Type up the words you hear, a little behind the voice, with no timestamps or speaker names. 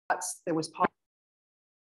there was pottery,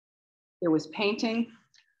 there was painting.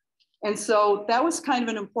 And so that was kind of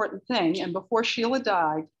an important thing. And before Sheila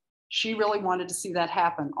died, she really wanted to see that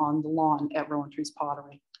happen on the lawn at Rowan Trees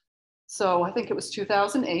Pottery. So I think it was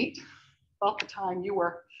 2008, about the time you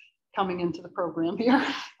were coming into the program here.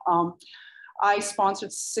 I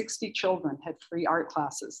sponsored 60 children, had free art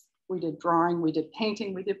classes. We did drawing, we did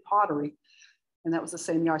painting, we did pottery. And that was the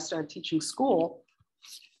same year I started teaching school.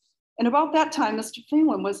 And about that time, Mr.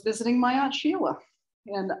 Phelan was visiting my Aunt Sheila.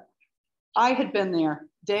 And I had been there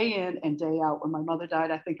day in and day out. When my mother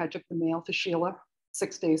died, I think I took the mail to Sheila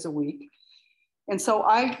 6 days a week. And so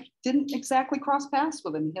I didn't exactly cross paths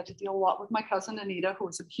with him. He had to deal a lot with my cousin Anita, who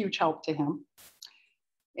was a huge help to him.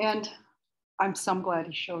 And I'm so glad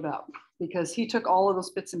he showed up, because he took all of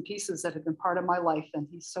those bits and pieces that had been part of my life and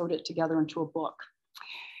he sewed it together into a book.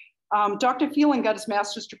 Dr. Phelan got his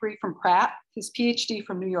master's degree from Pratt, his PhD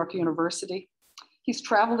from New York University. He's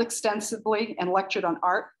traveled extensively and lectured on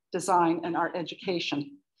art, design, and art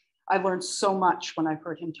education. I learned so much when I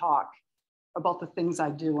heard him talk about the things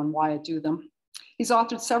I do and why I do them. He's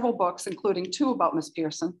authored several books, including 2 about Miss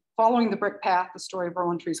Pearson, Following the Brick Path, The Story of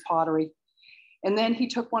Rowan Trees Pottery. And then he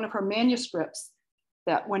took one of her manuscripts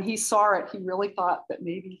that when he saw it, he really thought that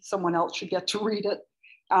maybe someone else should get to read it,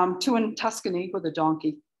 Two in Tuscany with a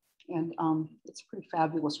Donkey. And it's a pretty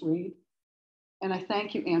fabulous read. And I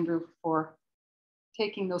thank you, Andrew, for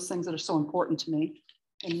taking those things that are so important to me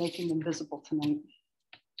and making them visible tonight.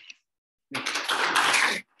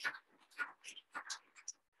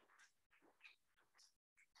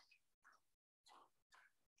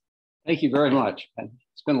 Thank you very much.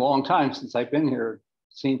 It's been a long time since I've been here,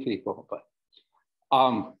 seen people, but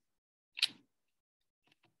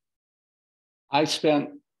I spent,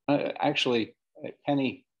 actually,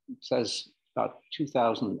 Penny says about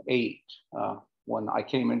 2008, when I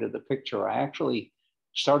came into the picture. I actually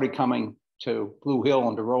started coming to Blue Hill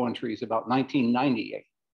and to Rowan Trees about 1998,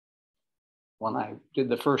 when I did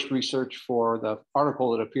the first research for the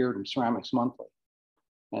article that appeared in Ceramics Monthly.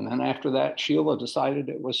 And then after that, Sheila decided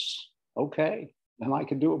it was okay, and I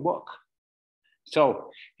could do a book.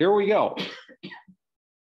 So here we go.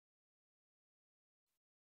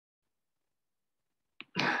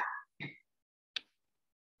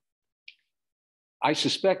 I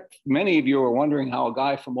suspect many of you are wondering how a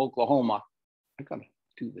guy from Oklahoma, I gotta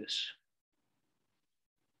do this.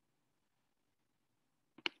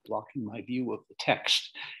 Blocking my view of the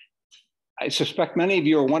text. I suspect many of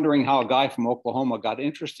you are wondering how a guy from Oklahoma got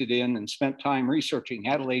interested in and spent time researching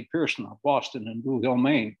Adelaide Pearson of Boston and Blue Hill,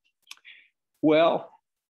 Maine. Well,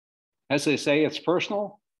 as they say, it's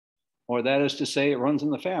personal, or that is to say, it runs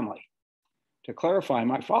in the family. To clarify,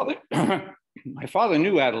 my father, my father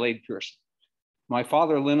knew Adelaide Pearson. My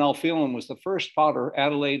father, Lynn L. Phelan, was the first potter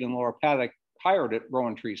Adelaide and Laura Paddock hired at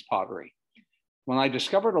Rowan Trees Pottery. When I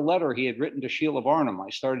discovered a letter he had written to Sheila Varnum, I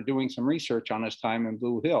started doing some research on his time in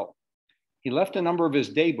Blue Hill. He left a number of his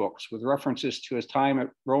day books with references to his time at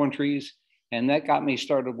Rowan Trees, and that got me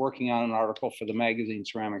started working on an article for the magazine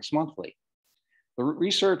Ceramics Monthly. The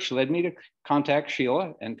research led me to contact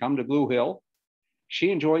Sheila and come to Blue Hill.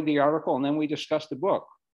 She enjoyed the article, and then we discussed the book.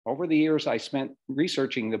 Over the years I spent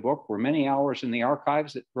researching the book were many hours in the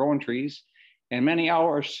archives at Rowan Trees and many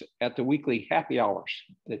hours at the weekly happy hours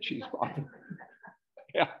that she's brought.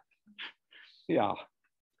 Yeah.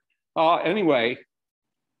 Anyway,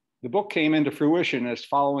 the book came into fruition as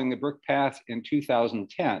Following the Brick Path in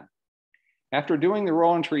 2010. After doing the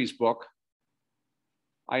Rowan Trees book,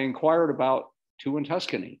 I inquired about Two in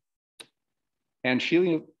Tuscany, and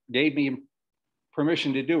Sheila gave me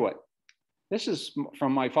permission to do it. This is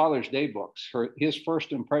from my father's day books, his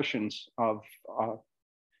first impressions of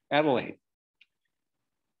Adelaide.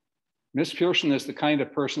 Miss Pearson is the kind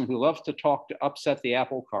of person who loves to talk to upset the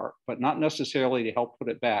apple cart, but not necessarily to help put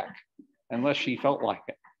it back, unless she felt like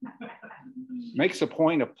it. Makes a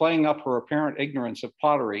point of playing up her apparent ignorance of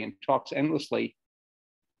pottery and talks endlessly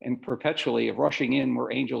and perpetually of rushing in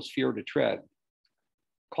where angels fear to tread.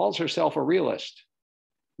 Calls herself a realist,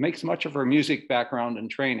 makes much of her music background and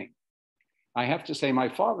training. I have to say my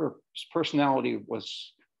father's personality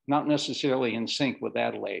was not necessarily in sync with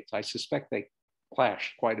Adelaide's. I suspect they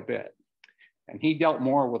clashed quite a bit. And he dealt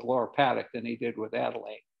more with Laura Paddock than he did with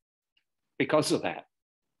Adelaide because of that.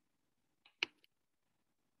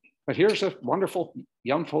 But here's a wonderful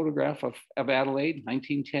young photograph of Adelaide,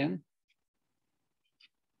 1910.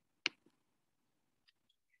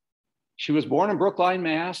 She was born in Brookline,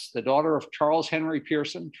 Mass., the daughter of Charles Henry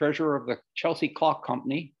Pearson, treasurer of the Chelsea Clock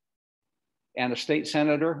Company, and a state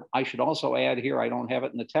senator. I should also add here, I don't have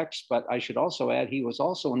it in the text, but I should also add he was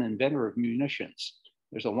also an inventor of munitions.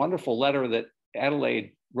 There's a wonderful letter that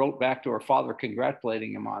Adelaide wrote back to her father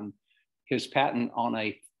congratulating him on his patent on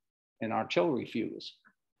an artillery fuse.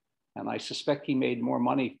 And I suspect he made more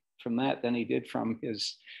money from that than he did from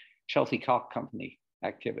his Chelsea Cock Company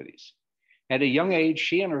activities. At a young age,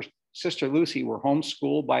 she and her sister Lucy were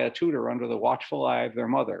homeschooled by a tutor under the watchful eye of their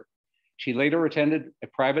mother. She later attended a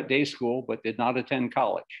private day school, but did not attend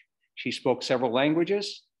college. She spoke several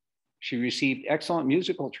languages. She received excellent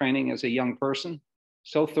musical training as a young person,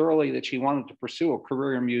 so thoroughly that she wanted to pursue a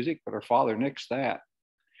career in music, but her father nixed that.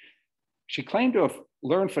 She claimed to have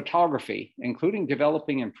learned photography, including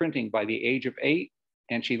developing and printing, by the age of 8,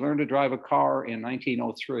 and she learned to drive a car in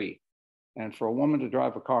 1903. And for a woman to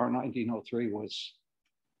drive a car in 1903 was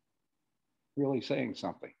really saying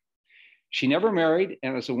something. She never married,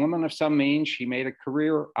 and as a woman of some means, she made a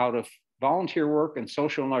career out of volunteer work in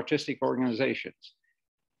social and artistic organizations.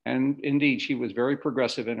 And indeed, she was very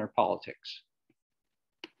progressive in her politics.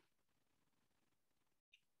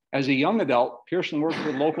 As a young adult, Pearson worked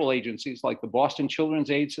with local agencies like the Boston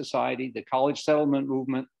Children's Aid Society, the College Settlement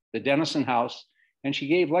Movement, the Dennison House, and she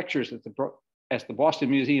gave lectures at the Boston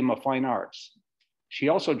Museum of Fine Arts. She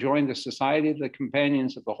also joined the Society of the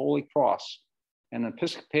Companions of the Holy Cross, an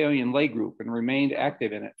Episcopalian lay group, and remained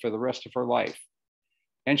active in it for the rest of her life.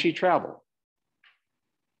 And she traveled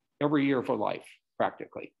every year of her life,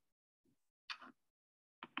 practically.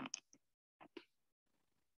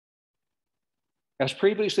 As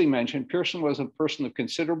previously mentioned, Pearson was a person of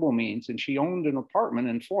considerable means, and she owned an apartment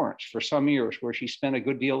in Florence for some years where she spent a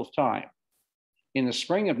good deal of time. In the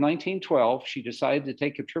spring of 1912, she decided to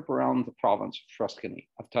take a trip around the province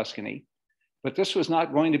of Tuscany, but this was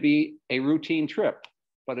not going to be a routine trip,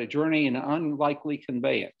 but a journey in an unlikely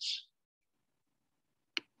conveyance.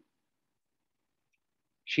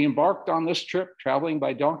 She embarked on this trip traveling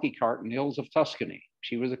by donkey cart in the hills of Tuscany.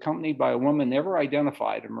 She was accompanied by a woman never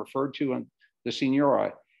identified and referred to in the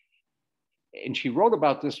Signora, and she wrote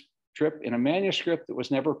about this trip in a manuscript that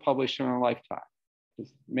was never published in her lifetime. The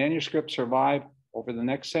manuscript survived over the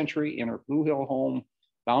next century in her Blue Hill home,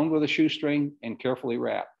 bound with a shoestring and carefully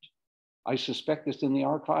wrapped. I suspect it's in the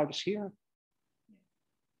archives here.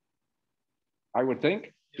 I would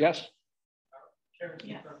think, yes?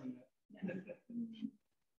 Yes.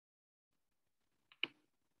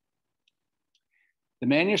 The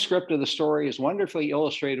manuscript of the story is wonderfully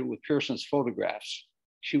illustrated with Pearson's photographs.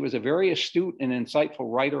 She was a very astute and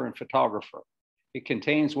insightful writer and photographer. It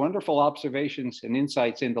contains wonderful observations and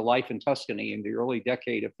insights into life in Tuscany in the early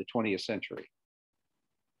decade of the 20th century.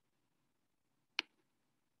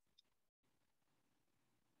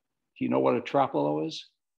 Do you know what a trapelo is?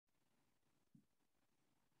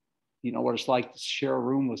 Do you know what it's like to share a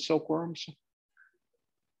room with silkworms?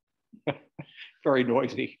 Very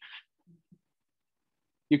noisy.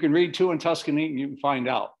 You can read Two in Tuscany and you can find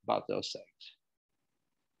out about those things.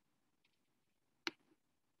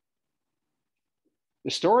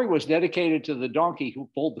 The story was dedicated to the donkey who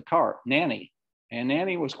pulled the cart, Nanny. And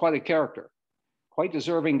Nanny was quite a character, quite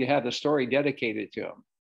deserving to have the story dedicated to him.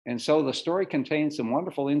 And so the story contains some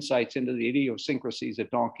wonderful insights into the idiosyncrasies of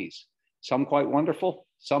donkeys, some quite wonderful,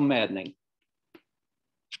 some maddening.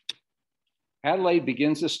 Adelaide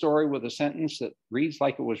begins the story with a sentence that reads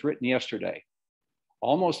like it was written yesterday.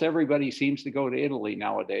 Almost everybody seems to go to Italy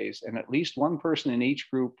nowadays, and at least one person in each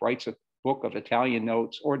group writes a book of Italian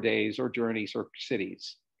notes or days or journeys or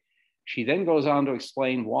cities. She then goes on to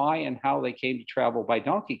explain why and how they came to travel by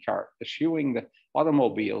donkey cart, eschewing the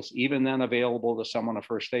automobiles, even then available to someone of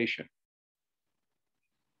her station.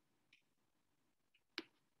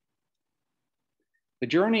 The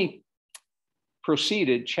journey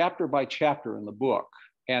proceeded chapter by chapter in the book,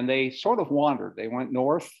 and they sort of wandered. They went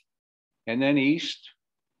north and then east,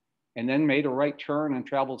 and then made a right turn and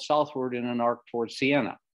traveled southward in an arc towards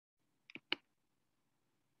Siena.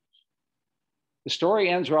 The story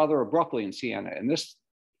ends rather abruptly in Siena, and this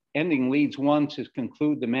ending leads one to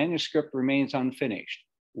conclude the manuscript remains unfinished.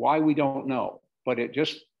 Why, we don't know, but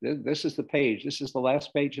this is the page, this is the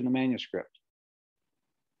last page in the manuscript.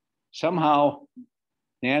 Somehow,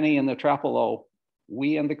 Nanny and the trapelo,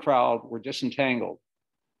 we and the crowd were disentangled.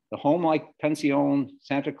 The home-like pension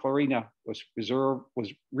Santa Clarina was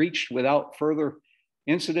reached without further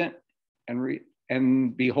incident,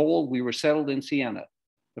 and behold, we were settled in Siena,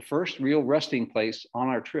 the first real resting place on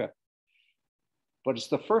our trip. But it's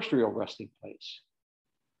the first real resting place,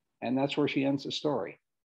 and that's where she ends the story.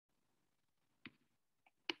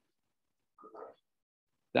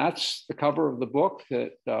 That's the cover of the book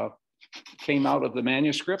that came out of the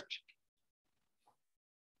manuscript.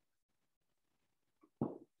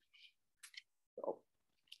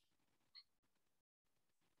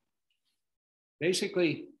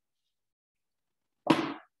 Basically,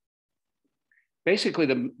 basically,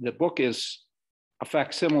 the book is a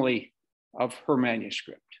facsimile of her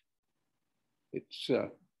manuscript. It's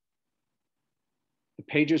the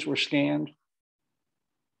pages were scanned.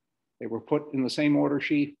 They were put in the same order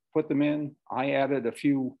she put them in. I added a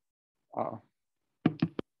few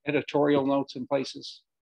editorial notes in places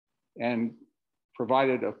and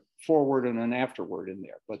provided a forward and an afterword in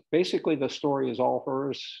there. But basically the story is all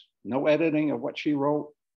hers. No editing of what she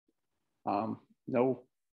wrote. No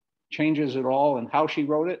changes at all in how she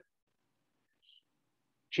wrote it.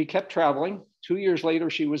 She kept traveling. 2 years later,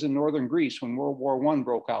 she was in northern Greece when World War I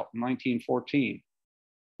broke out in 1914.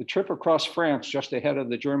 The trip across France just ahead of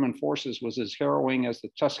the German forces was as harrowing as the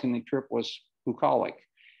Tuscany trip was bucolic.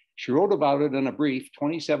 She wrote about it in a brief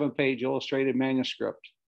 27-page illustrated manuscript,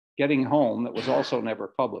 Getting Home, that was also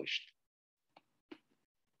never published.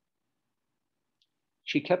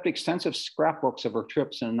 She kept extensive scrapbooks of her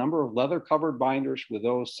trips in a number of leather-covered binders with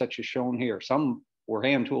those such as shown here. Some were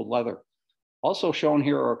hand-tooled leather. Also shown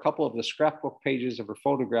here are a couple of the scrapbook pages of her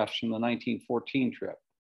photographs from the 1914 trip.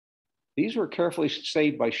 These were carefully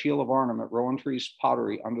saved by Sheila Varnum at Rowan Trees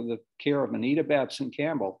Pottery under the care of Anita Babson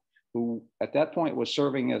Campbell, who at that point was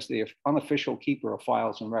serving as the unofficial keeper of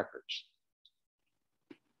files and records.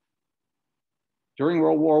 During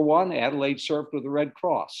World War I, Adelaide served with the Red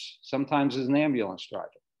Cross, sometimes as an ambulance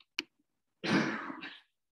driver.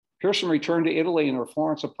 Pearson returned to Italy in her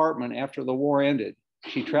Florence apartment after the war ended.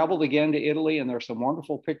 She traveled again to Italy, and there are some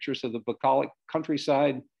wonderful pictures of the bucolic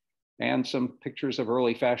countryside and some pictures of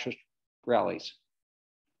early fascist rallies.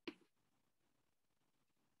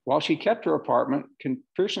 While she kept her apartment,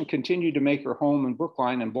 Pearson continued to make her home in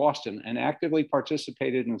Brookline and Boston and actively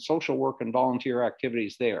participated in social work and volunteer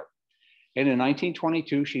activities there. And in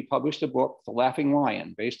 1922, she published a book, The Laughing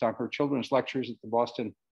Lion, based on her children's lectures at the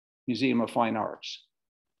Boston Museum of Fine Arts.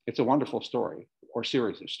 It's a wonderful story, or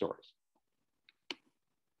series of stories.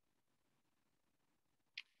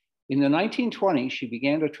 In the 1920s, she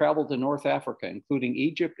began to travel to North Africa, including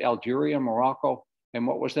Egypt, Algeria, Morocco, and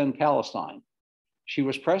what was then Palestine. She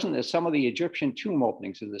was present at some of the Egyptian tomb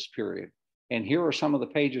openings of this period. And here are some of the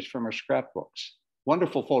pages from her scrapbooks.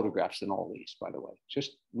 Wonderful photographs in all these, by the way.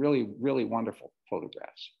 Just really, really wonderful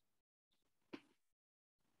photographs.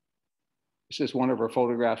 This is one of her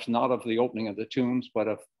photographs, not of the opening of the tombs, but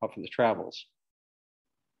of the travels.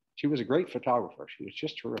 She was a great photographer. She was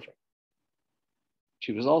just terrific.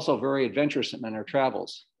 She was also very adventuresome in her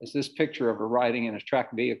travels, as this picture of her riding in a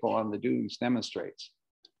tracked vehicle on the dunes demonstrates.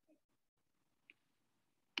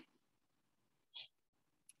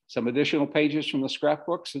 Some additional pages from the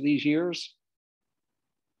scrapbooks of these years.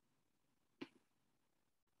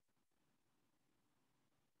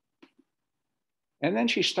 And then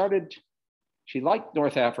she liked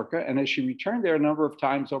North Africa, and as she returned there a number of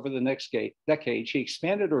times over the next decade, she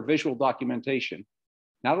expanded her visual documentation,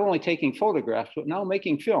 not only taking photographs, but now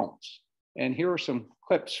making films. And here are some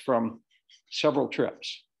clips from several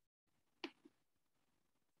trips.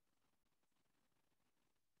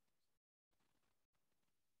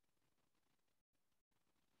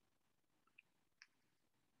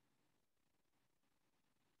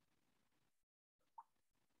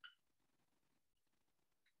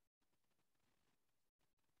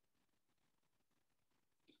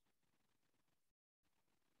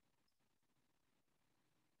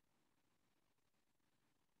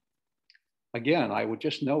 Again, I would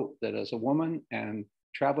just note that as a woman and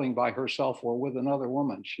traveling by herself or with another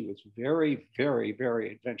woman, she was very, very,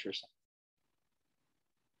 very adventuresome.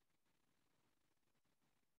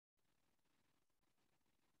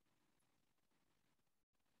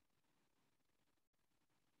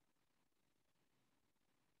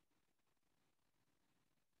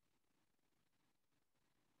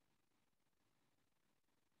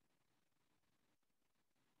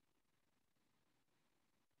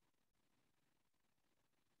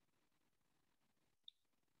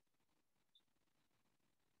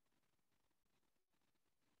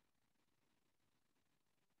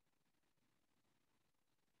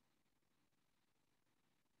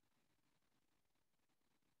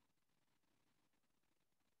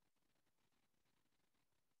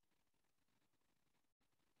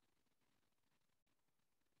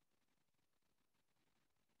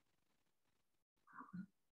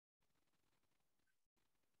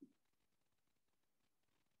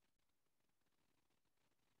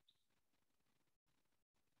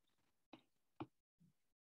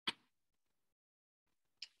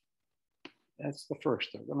 That's the first.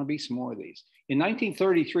 There are going to be some more of these. In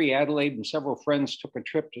 1933, Adelaide and several friends took a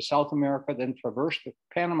trip to South America, then traversed the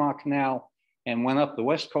Panama Canal and went up the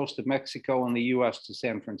west coast of Mexico and the US to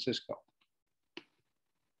San Francisco.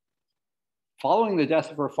 Following the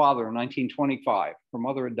death of her father in 1925, her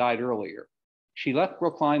mother had died earlier. She left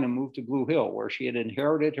Brookline and moved to Blue Hill, where she had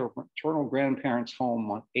inherited her maternal grandparents'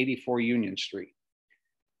 home on 84 Union Street.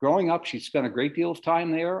 Growing up, she spent a great deal of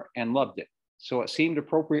time there and loved it. So it seemed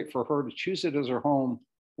appropriate for her to choose it as her home,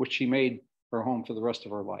 which she made her home for the rest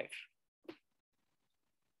of her life.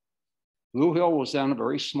 Blue Hill was then a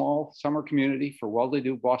very small summer community for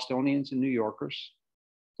well-to-do Bostonians and New Yorkers.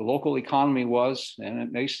 The local economy was, and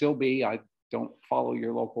it may still be, I don't follow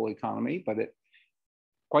your local economy, but it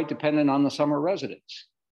quite dependent on the summer residents.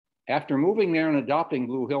 After moving there and adopting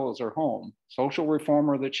Blue Hill as her home, social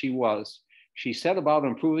reformer that she was, she set about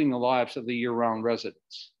improving the lives of the year-round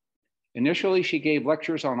residents. Initially, she gave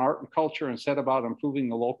lectures on art and culture and set about improving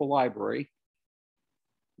the local library,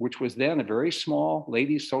 which was then a very small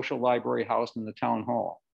ladies' social library housed in the town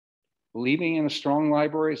hall. Believing in a strong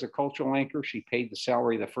library as a cultural anchor, she paid the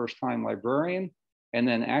salary of the first-time librarian, and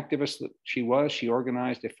then activist that she was, she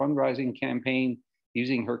organized a fundraising campaign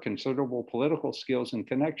using her considerable political skills and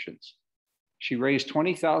connections. She raised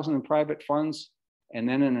 $20,000 in private funds and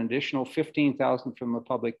then an additional $15,000 from the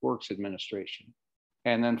Public Works Administration,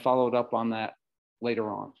 and then followed up on that later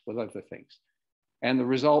on with other things. And the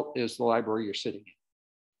result is the library you're sitting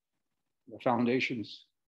in. The foundations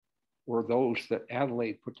were those that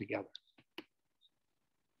Adelaide put together.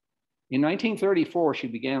 In 1934, she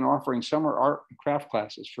began offering summer art and craft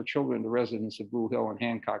classes for children, the residents of Blue Hill and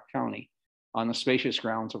Hancock County, on the spacious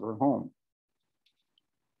grounds of her home.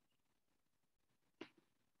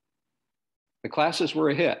 The classes were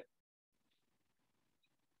a hit.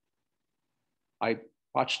 I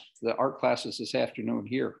watched the art classes this afternoon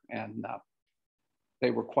here, and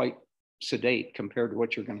they were quite sedate compared to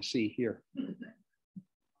what you're going to see here.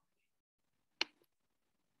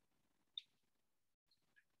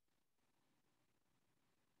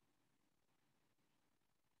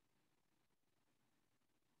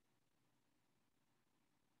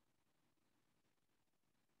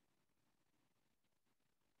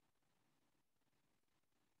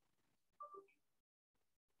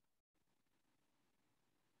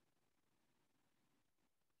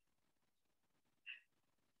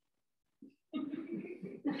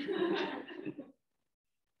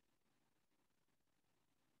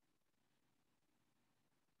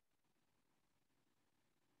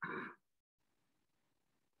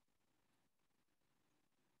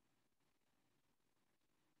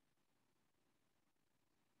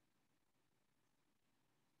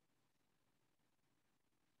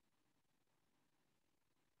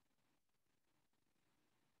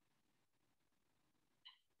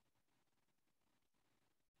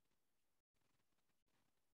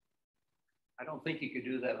 I don't think you could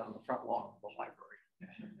do that on the front lawn of the library.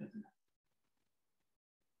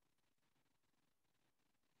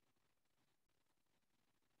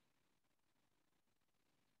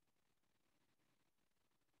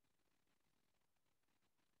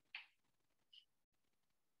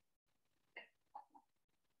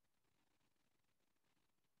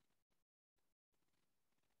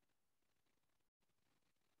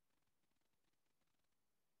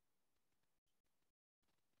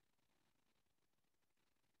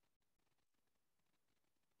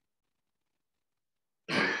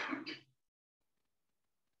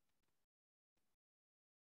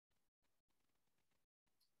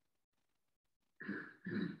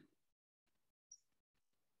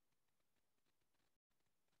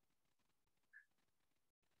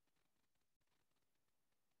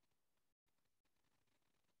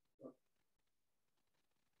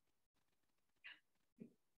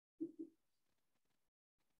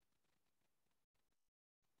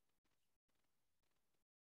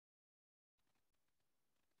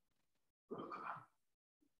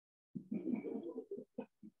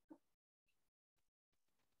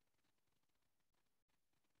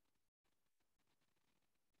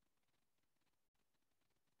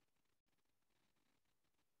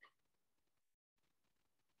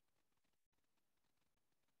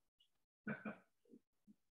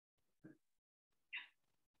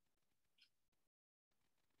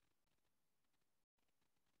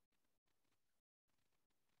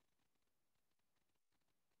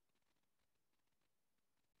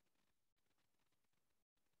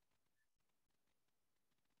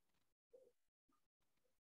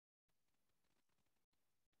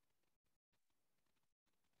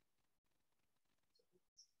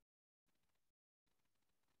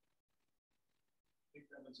 I think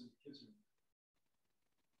that was in the kids' room.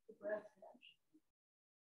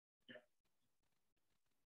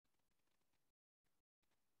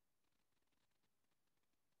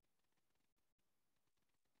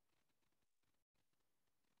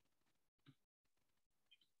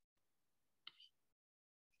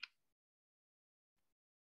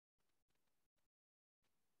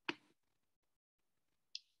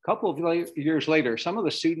 A couple of years later, some of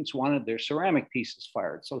the students wanted their ceramic pieces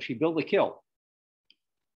fired, so she built a kiln.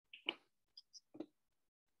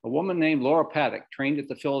 A woman named Laura Paddock, trained at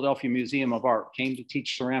the Philadelphia Museum of Art, came to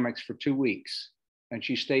teach ceramics for 2 weeks, and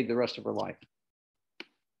she stayed the rest of her life.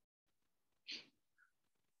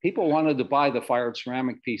 People wanted to buy the fired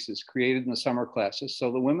ceramic pieces created in the summer classes,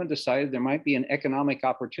 so the women decided there might be an economic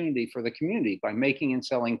opportunity for the community by making and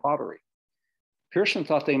selling pottery. Pearson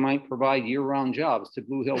thought they might provide year-round jobs to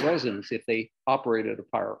Blue Hill residents if they operated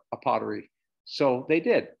a pottery. So they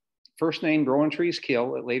did. First named Rowan Trees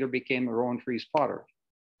Kill, it later became the Rowan Trees Pottery.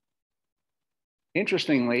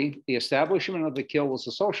 Interestingly, the establishment of the kiln was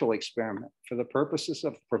a social experiment for the purposes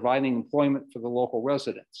of providing employment for the local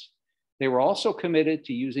residents. They were also committed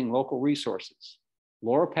to using local resources.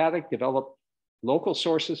 Laura Paddock developed local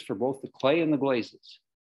sources for both the clay and the glazes.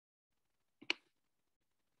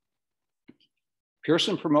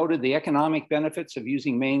 Pearson promoted the economic benefits of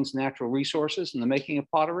using Maine's natural resources in the making of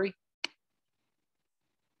pottery.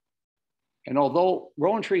 And although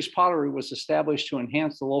Rowan Trees Pottery was established to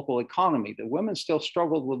enhance the local economy, the women still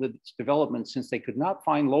struggled with its development since they could not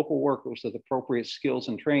find local workers with appropriate skills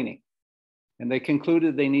and training. And they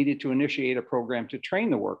concluded they needed to initiate a program to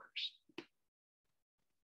train the workers.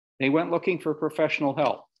 They went looking for professional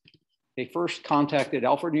help. They first contacted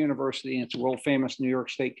Alfred University and its world-famous New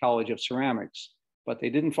York State College of Ceramics, but they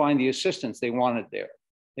didn't find the assistance they wanted there.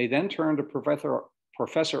 They then turned to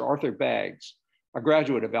Professor Arthur Baggs, a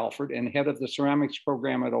graduate of Alfred and head of the ceramics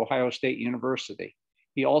program at Ohio State University.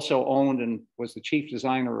 He also owned and was the chief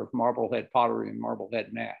designer of Marblehead Pottery in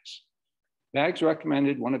Marblehead, Mass. Baggs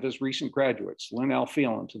recommended one of his recent graduates, Lynn L.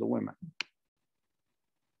 Phelan, to the women.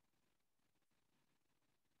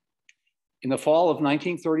 In the fall of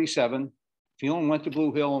 1937, Phelan went to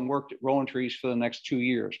Blue Hill and worked at Rowan Trees for the next 2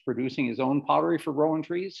 years, producing his own pottery for Rowan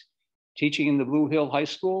Trees, teaching in the Blue Hill High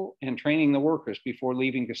School, and training the workers before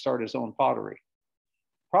leaving to start his own pottery.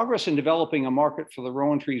 Progress in developing a market for the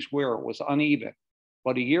Rowan Trees ware was uneven,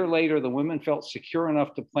 but a year later, the women felt secure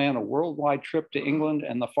enough to plan a worldwide trip to England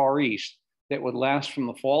and the Far East that would last from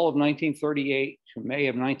the fall of 1938 to May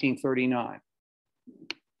of 1939.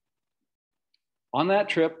 On that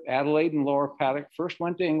trip, Adelaide and Laura Paddock first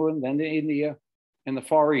went to England, then to India and the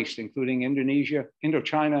Far East, including Indonesia,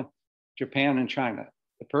 Indochina, Japan, and China.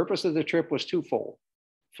 The purpose of the trip was twofold.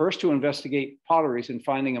 First, to investigate potteries and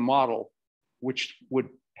finding a model which would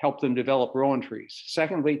help them develop Rowan Trees.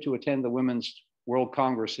 Secondly, to attend the Women's World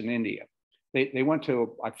Congress in India. They went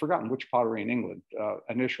to, I've forgotten which pottery in England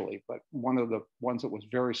initially, but one of the ones that was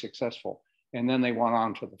very successful. And then they went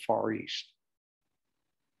on to the Far East.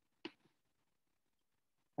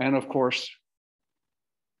 And of course,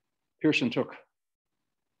 Pearson took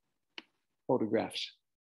photographs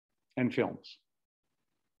and films.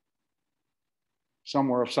 Some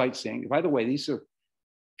were of sightseeing. By the way, these are,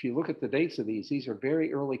 if you look at the dates of these are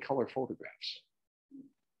very early color photographs.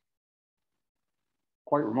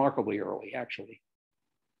 Quite remarkably early, actually.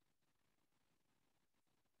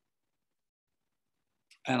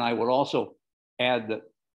 And I would also add that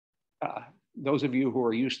those of you who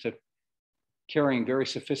are used to carrying very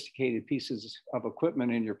sophisticated pieces of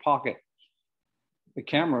equipment in your pocket, the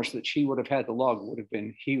cameras that she would have had to lug would have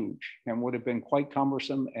been huge and would have been quite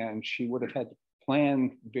cumbersome, and she would have had to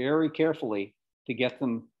plan very carefully to get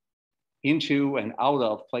them into and out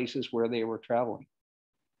of places where they were traveling.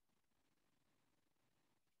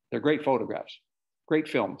 They're great photographs, great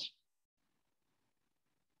films.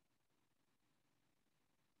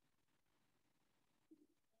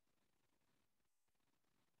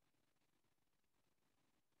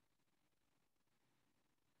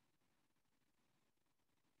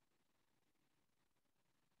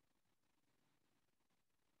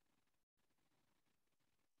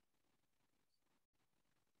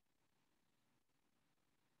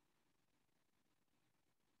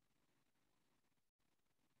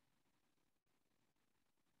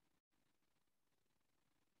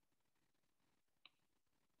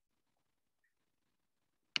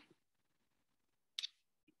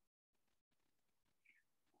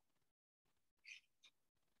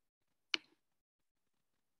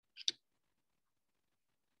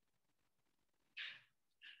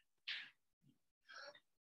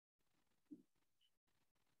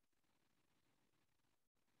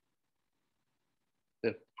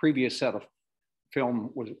 The previous set of film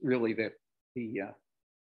was really the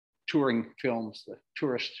touring films, the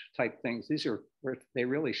tourist type things. These are where they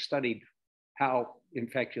really studied how, in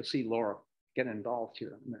fact, you'll see Laura get involved here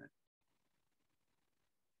in a minute.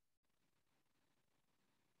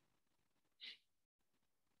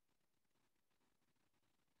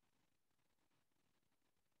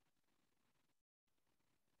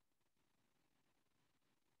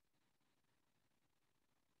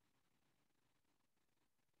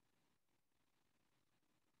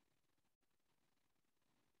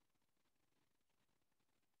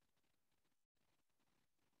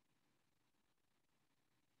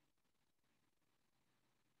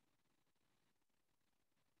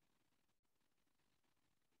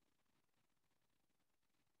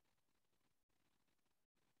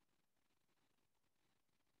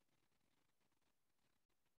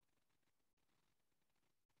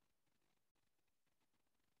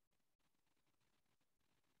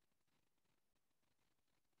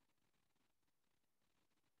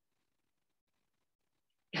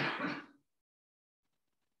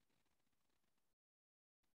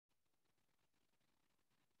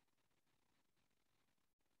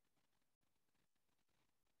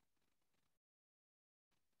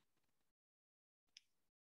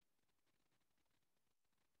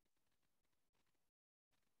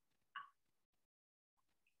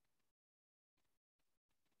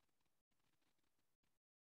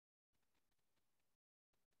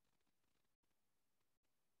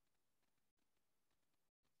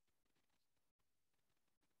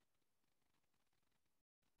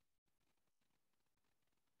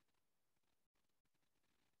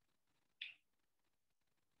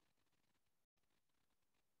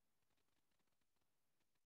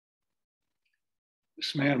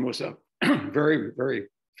 This man was a very, very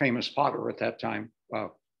famous potter at that time,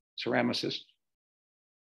 ceramicist.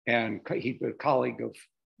 And he was a colleague of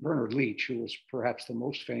Bernard Leach, who was perhaps the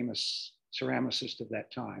most famous ceramicist of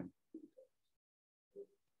that time.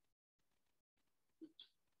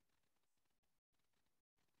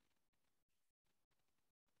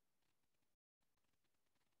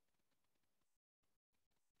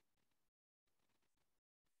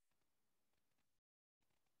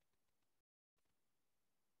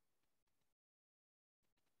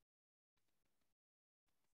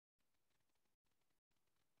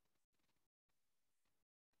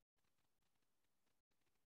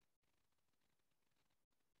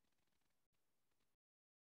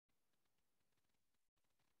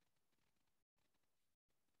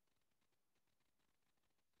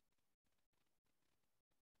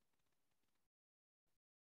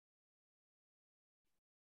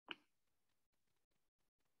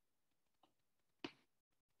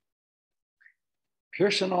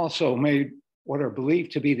 Pearson also made what are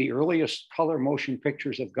believed to be the earliest color motion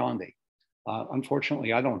pictures of Gandhi.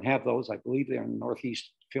 Unfortunately, I don't have those. I believe they're in the Northeast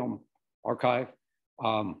Film Archive.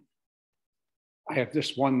 I have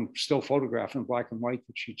this one still photograph in black and white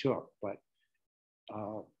that she took, but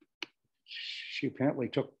she apparently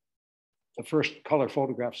took the first color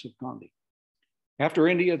photographs of Gandhi. After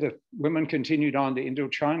India, the women continued on to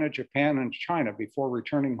Indochina, Japan, and China before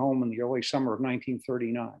returning home in the early summer of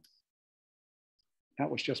 1939. That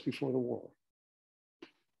was just before the war.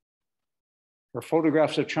 Her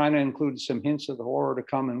photographs of China include some hints of the horror to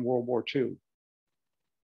come in World War II.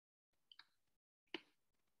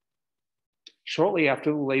 Shortly after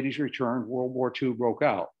the ladies returned, World War II broke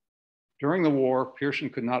out. During the war, Pearson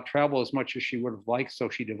could not travel as much as she would have liked, so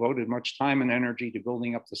she devoted much time and energy to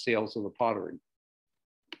building up the sales of the pottery.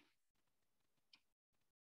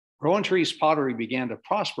 Rowan Tree's pottery began to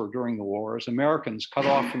prosper during the war as Americans, cut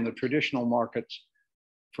off from the traditional markets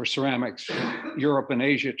for ceramics, Europe and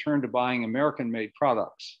Asia turned to buying American-made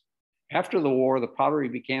products. After the war, the pottery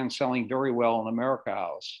began selling very well in America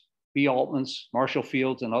House, B. Altman's, Marshall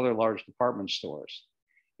Field's, and other large department stores.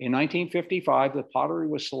 In 1955, the pottery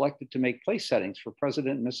was selected to make place settings for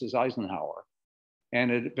President and Mrs. Eisenhower, and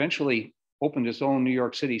it eventually opened its own New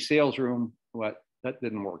York City sales room, but that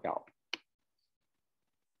didn't work out.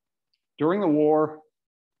 During the war,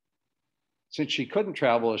 since she couldn't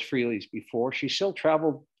travel as freely as before, she still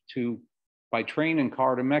traveled by train and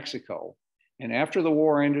car to Mexico. And after the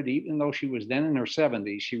war ended, even though she was then in her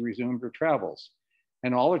 70s, she resumed her travels.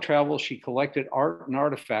 And all her travels, she collected art and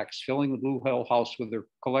artifacts, filling the Blue Hill House with her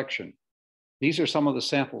collection. These are some of the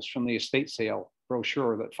samples from the estate sale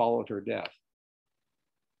brochure that followed her death.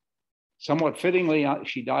 Somewhat fittingly,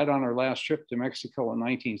 she died on her last trip to Mexico in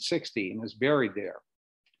 1960 and is buried there.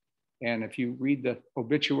 And if you read the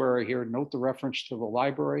obituary here, note the reference to the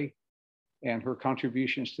library and her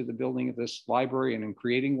contributions to the building of this library and in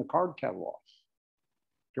creating the card catalog.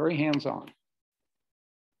 Very hands-on.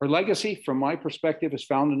 Her legacy, from my perspective, is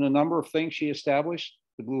found in a number of things she established: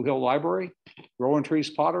 the Blue Hill Library, Rowan Tree's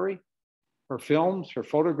pottery, her films, her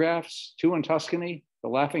photographs, Two in Tuscany, The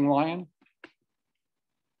Laughing Lion.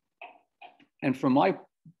 And from my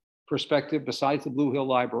perspective, besides the Blue Hill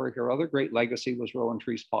Library, her other great legacy was Rowan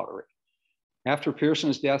Tree's pottery. After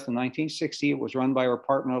Pearson's death in 1960, it was run by her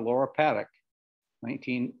partner, Laura Paddock,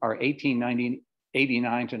 1889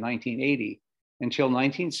 to 1980, until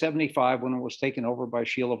 1975, when it was taken over by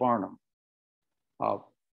Sheila Varnum.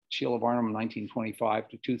 Sheila Varnum, 1925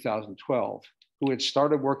 to 2012, who had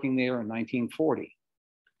started working there in 1940.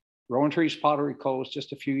 Rowan Tree's pottery closed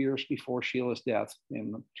just a few years before Sheila's death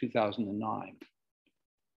in 2009.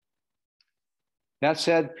 That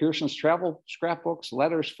said, Pearson's travel scrapbooks,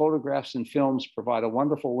 letters, photographs, and films provide a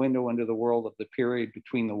wonderful window into the world of the period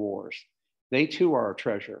between the wars. They too are a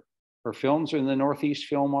treasure. Her films are in the Northeast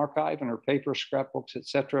Film Archive, and her paper, scrapbooks,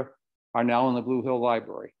 etc., are now in the Blue Hill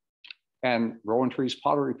Library. And Rowan Tree's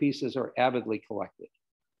pottery pieces are avidly collected.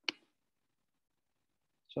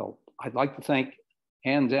 So I'd like to thank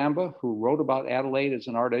Ann Zamba, who wrote about Adelaide as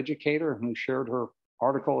an art educator and who shared her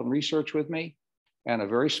article and research with me. And a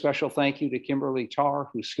very special thank you to Kimberly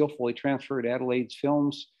Tarr, who skillfully transferred Adelaide's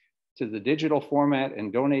films to the digital format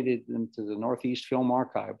and donated them to the Northeast Film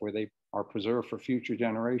Archive, where they are preserved for future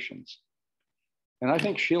generations. And I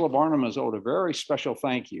think Sheila Varnum is owed a very special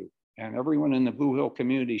thank you, and everyone in the Blue Hill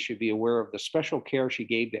community should be aware of the special care she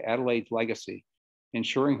gave to Adelaide's legacy,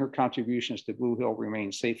 ensuring her contributions to Blue Hill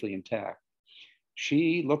remain safely intact.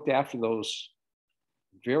 She looked after those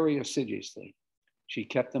very assiduously. She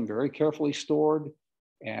kept them very carefully stored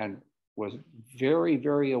and was very,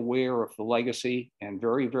 very aware of the legacy and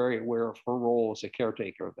very, very aware of her role as a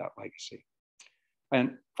caretaker of that legacy.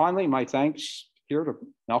 And finally, my thanks here to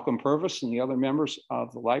Malcolm Purvis and the other members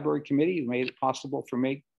of the library committee who made it possible for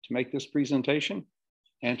me to make this presentation,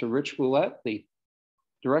 and to Rich Boulette, the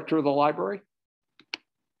director of the library.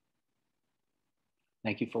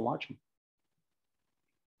 Thank you for watching.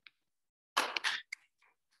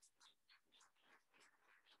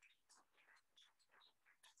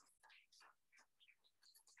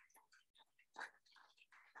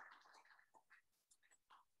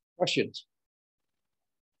 Questions?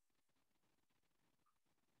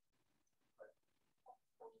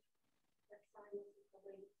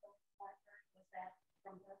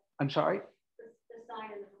 I'm sorry? The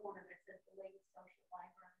sign in the corner that says the Ladies Social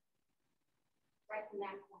Library. Right in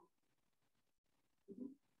that corner.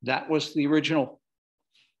 That was the original.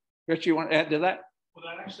 Rich, you want to add to that? Well,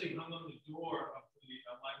 that actually hung on the door of the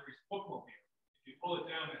library's bookmobile. If you pull it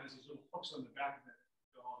down, it has these little hooks on the back of it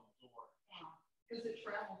that go on the door. Because it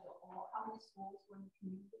traveled to all, how many schools were in the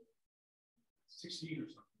community? 16 or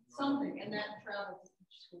something. Something, and that traveled to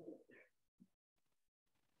each school.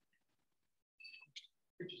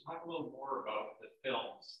 Could you talk a little more about the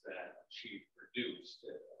films that she produced?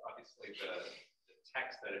 Obviously, the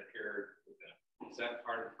text that appeared with them, is that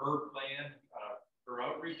part of her plan, her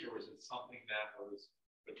outreach, or was it something that was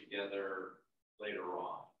put together later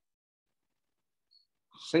on?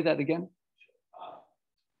 Say that again.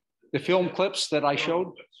 The film clips that I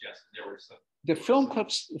showed? Yes, there were some. The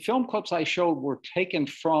film clips I showed were taken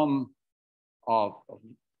from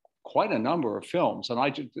quite a number of films, and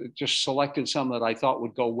I just selected some that I thought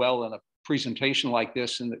would go well in a presentation like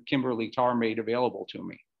this, and that Kimberly Tarr made available to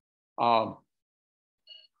me. I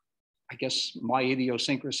guess my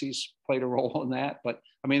idiosyncrasies played a role in that, but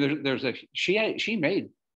I mean, she made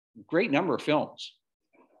a great number of films.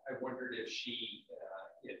 I wondered if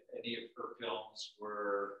if any of her films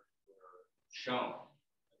were shown.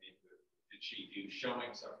 I mean, did she do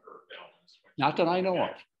showings of her films? Not that I know of.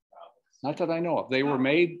 Not that I know of. They were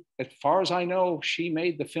made, as far as I know, she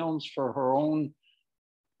made the films for her own,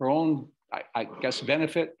 I guess,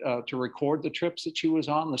 benefit to record the trips that she was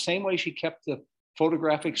on. The same way she kept the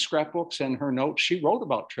photographic scrapbooks and her notes. She wrote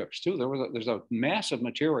about trips too. There's a massive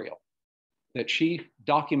material that she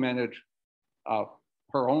documented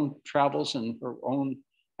her own travels and her own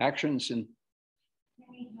actions. And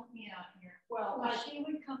Can you help me out here? Well, She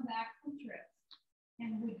would come back from trips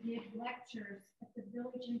and would give lectures at the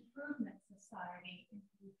Village Improvement Society in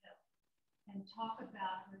Bluefield and talk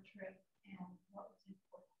about her trip and what was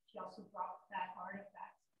important. She also brought back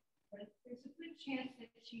artifacts. But there's a good chance that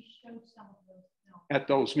she showed some of those films. at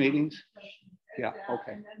those meetings. Yeah, that,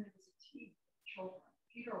 okay. And then there was a team of children.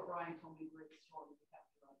 Peter O'Brien told me a great story we have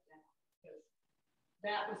to write down, because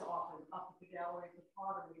that was often up at the gallery of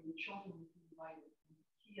pottery, and the children would be invited. And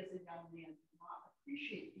he, as a young man, did not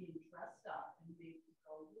appreciate being dressed up and made to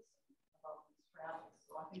go listen about these travels.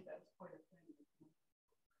 So I think that was quite a thing.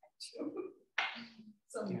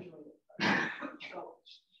 Some enjoyed it. So,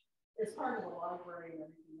 as part of the library and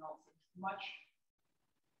everything else, there's much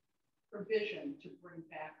provision to bring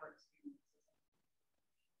back her experiences.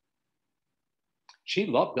 She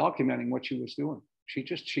loved documenting what she was doing.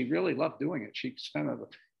 She really loved doing it. She spent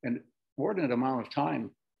an inordinate amount of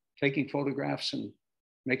time taking photographs and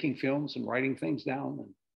making films and writing things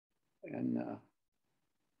down and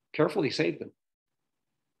carefully saved them.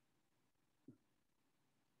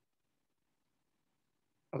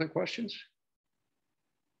 Other questions?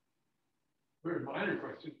 Very minor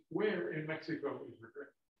question. Where in Mexico is her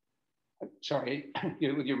grave? Sorry,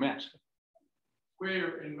 with your mask.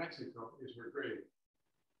 Where in Mexico is her grave?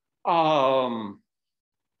 Out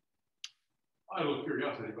of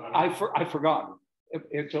curiosity about it. I've forgotten.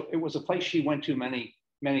 It was a place she went to many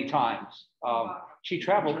times. She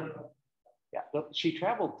traveled. Yeah, she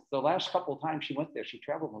traveled the last couple of times she went there. She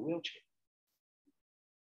traveled in a wheelchair.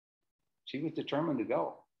 She was determined to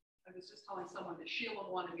go. I was just telling someone that Sheila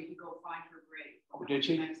wanted me to go find her grave. Oh, did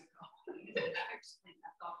she? Mexico. Actually,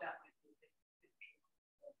 I thought that might be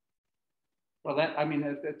Well,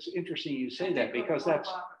 that's interesting you say that, because that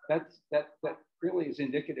really is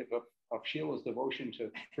indicative of Sheila's devotion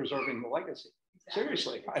to preserving the legacy. Exactly.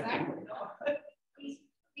 Seriously. Exactly.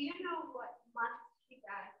 Do you know what month she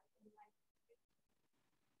died?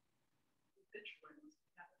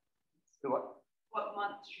 What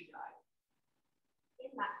month she died? In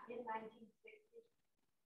 1960.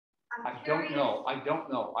 I don't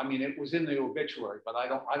know. I mean, it was in the obituary, but I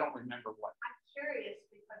don't remember what. I'm curious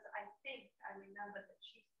because I think I remember that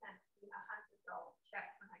she sent me a $100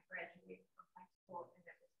 check when I graduated from high school, and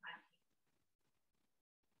it was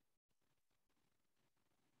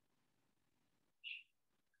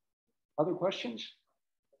 19. Other questions?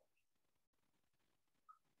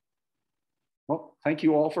 thank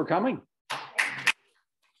you all for coming.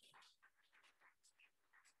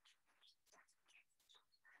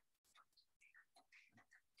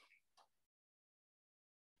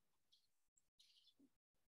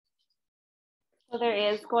 So there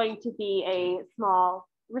is going to be a small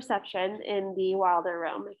reception in the Wilder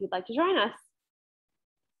room if you'd like to join us.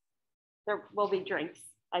 There will be drinks.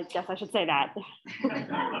 I guess I should say that.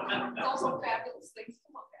 Also fabulous things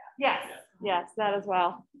to look at. Yes, yes, that as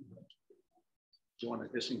well. Do you want to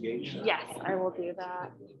disengage? Yes, I will do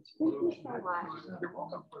that. Thank you so much.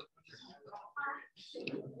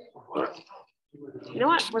 You know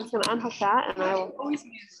what? We're just going to unhook that and I will.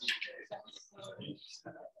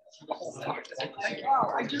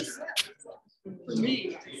 Wow, I just said, for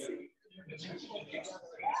me,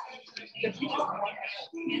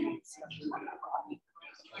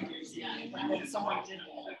 someone did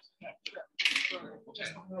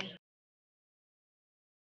that.